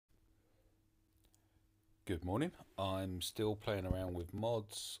Good morning. I'm still playing around with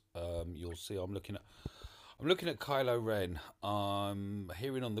mods. You'll see I'm looking at Kylo Ren. I'm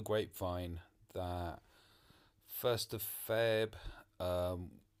hearing on the grapevine that 1st of Feb.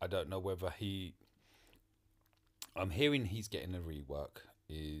 I don't know whether he. I'm hearing he's getting a rework.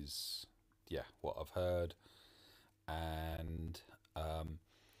 Is yeah what I've heard, and um,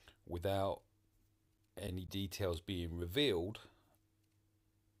 without any details being revealed,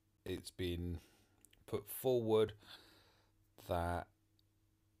 it's been put forward that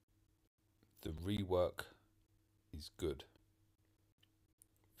the rework is good,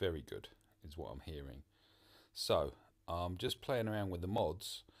 very good, is what I'm hearing. So I'm just playing around with the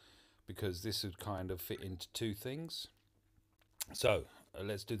mods because this would kind of fit into two things. So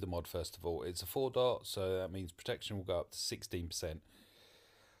let's do the mod first of all. It's a 4 dot, so that means protection will go up to 16%.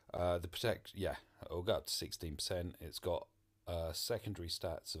 Yeah, it'll go up to 16%. It's got secondary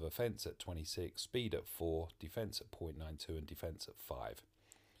stats of offense at 26, speed at 4, defense at 0.92, and defense at 5.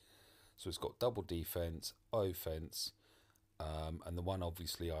 So it's got double defense, offense, and the one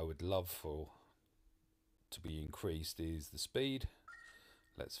obviously I would love for to be increased is the speed.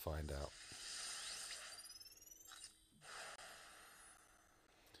 Let's find out.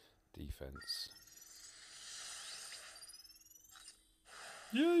 Defense.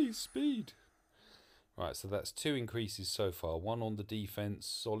 Yay, speed! Right, so that's two increases so far. One on the defense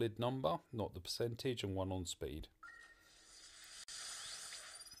solid number, not the percentage, and one on speed.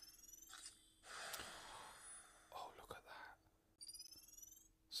 Oh, look at that.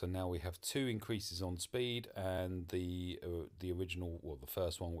 So now we have two increases on speed and the original, well, the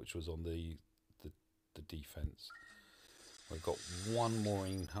first one, which was on the defense. We've got one more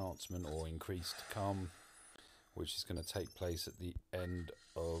enhancement or increase to come, which is going to take place at the end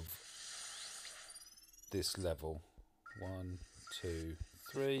of this level. 1, 2,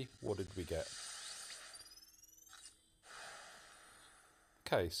 3. What did we get?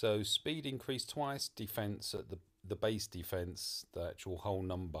 Okay, so speed increased twice, defense at the base defense, the actual whole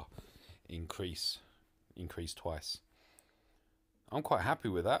number increased twice. I'm quite happy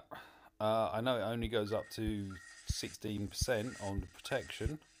with that. I know it only goes up to 16% on the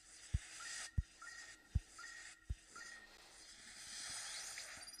protection.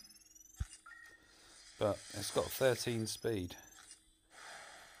 But it's got 13 speed.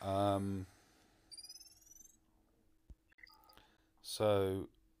 So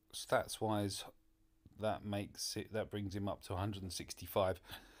stats wise, that brings him up to 165.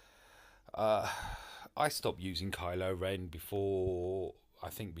 I stopped using Kylo Ren before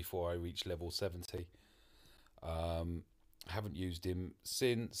I reached level 70. Haven't used him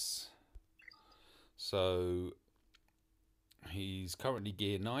since. So he's currently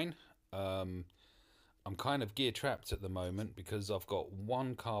gear 9. I'm kind of gear trapped at the moment because I've got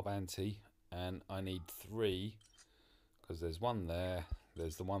one carb anti and I need three because there's one there,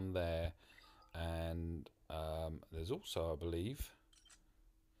 there's the one there, and there's also, I believe,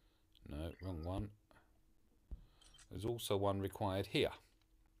 no, wrong one. There's also one required here.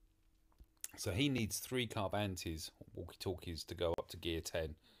 So he needs three carb antis, walkie-talkies, to go up to gear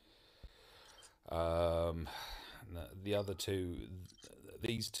 10. The other two,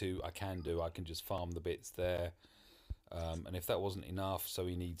 these two I can do. I can just farm the bits there. And if that wasn't enough, so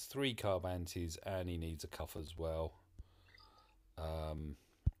he needs three carb antis and he needs a cuff as well. And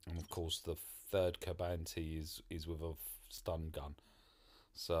of course the third carb anti is with a stun gun.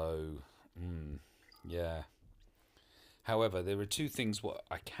 So, yeah. However, there are two things what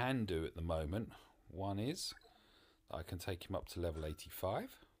I can do at the moment. One is I can take him up to level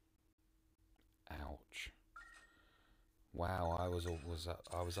 85. Ouch. Wow, I was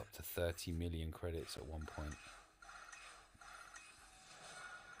up to 30 million credits at one point.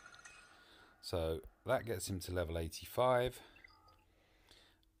 So that gets him to level 85.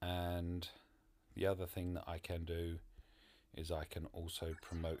 And the other thing that I can do is I can also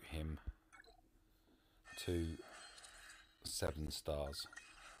promote him to 7 stars.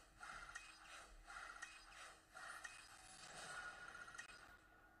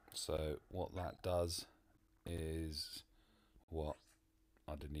 So what that does is what?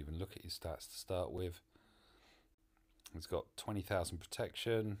 I didn't even look at his stats to start with. He's got 20,000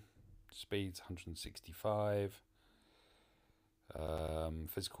 protection, speed's 165.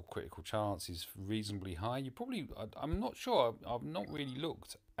 Physical critical chance is reasonably high. I'm not sure. I've not really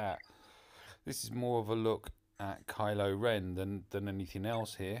looked at. This is more of a look at Kylo Ren than anything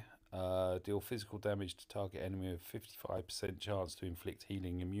else here. Deal physical damage to target enemy with 55% chance to inflict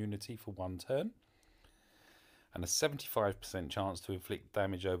healing immunity for 1 turn, and a 75% chance to inflict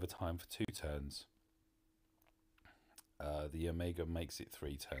damage over time for 2 turns. The Omega makes it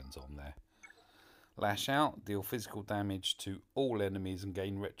 3 turns on there. Lash out, deal physical damage to all enemies and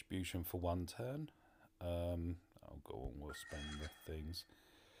gain retribution for 1 turn. I'll go on, we'll spend the things.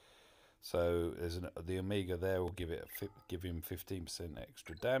 So there's the Omega there will give him 15%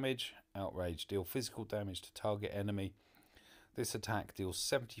 extra damage. Outrage, deal physical damage to target enemy. This attack deals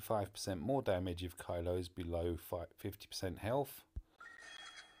 75% more damage if Kylo is below 50% health.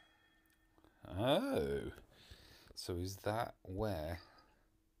 Oh, so is that where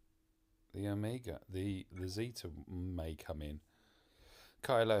the Omega, the Zeta may come in?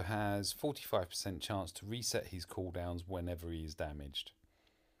 Kylo has 45% chance to reset his cooldowns whenever he is damaged.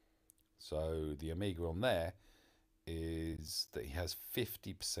 So the Omega on there is that he has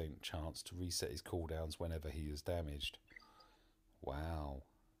 50% chance to reset his cooldowns whenever he is damaged. Wow.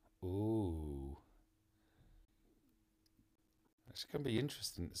 Ooh. It's going to be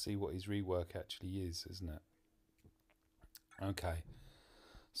interesting to see what his rework actually is, isn't it? Okay.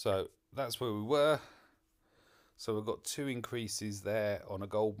 So that's where we were. So we've got 2 increases there on a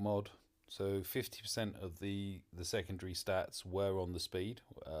gold mod. So 50% of the secondary stats were on the speed.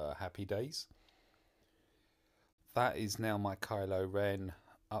 Happy days. That is now my Kylo Ren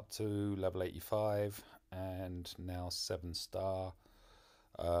up to level 85 and now 7-star.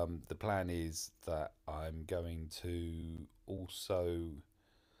 The plan is that I'm going to also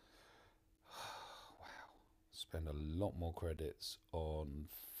spend a lot more credits on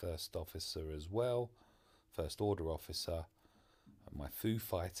First Officer as well. First Order Officer, my Foo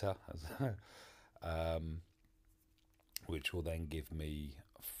Fighter, which will then give me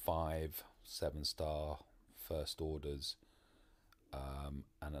 5 7-star First Orders,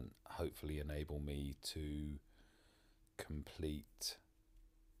 and hopefully enable me to complete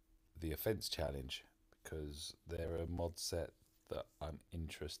the Offense Challenge, because they're a mod set that I'm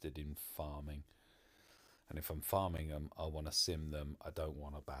interested in farming. And if I'm farming them, I want to sim them. I don't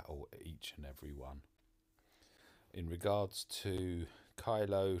want to battle each and every one. In regards to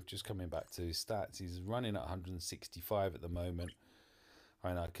Kylo, just coming back to his stats, he's running at 165 at the moment.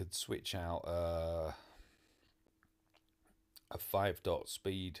 And I could switch out a 5-dot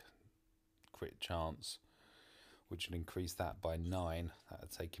speed crit chance, which would increase that by 9. That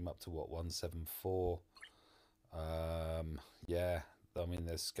would take him up to what, 174. Yeah, I mean,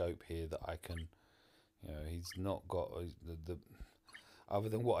 there's scope here that I can, you know, he's not got the other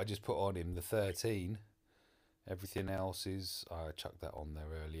than what I just put on him, the 13. Everything else is, I chucked that on there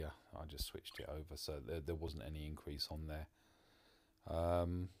earlier. I just switched it over, so there wasn't any increase on there.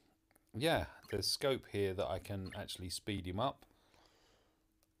 Yeah, there's scope here that I can actually speed him up.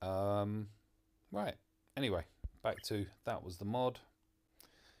 Right. Anyway, back to that was the mod.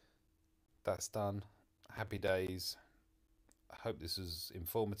 That's done. Happy days. I hope this is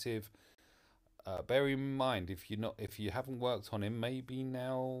informative. Bear in mind, if you haven't worked on him, maybe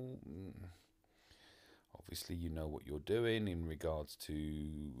now. Obviously, you know what you're doing in regards to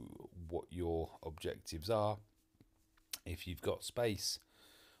what your objectives are. If you've got space,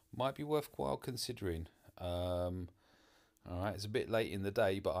 might be worthwhile considering. All right, it's a bit late in the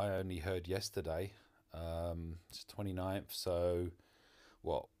day, but I only heard yesterday. It's 29th, so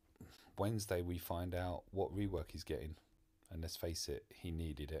what? Wednesday we find out what rework he's getting. And let's face it, he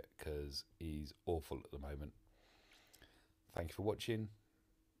needed it because he's awful at the moment. Thank you for watching.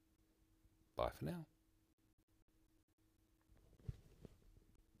 Bye for now.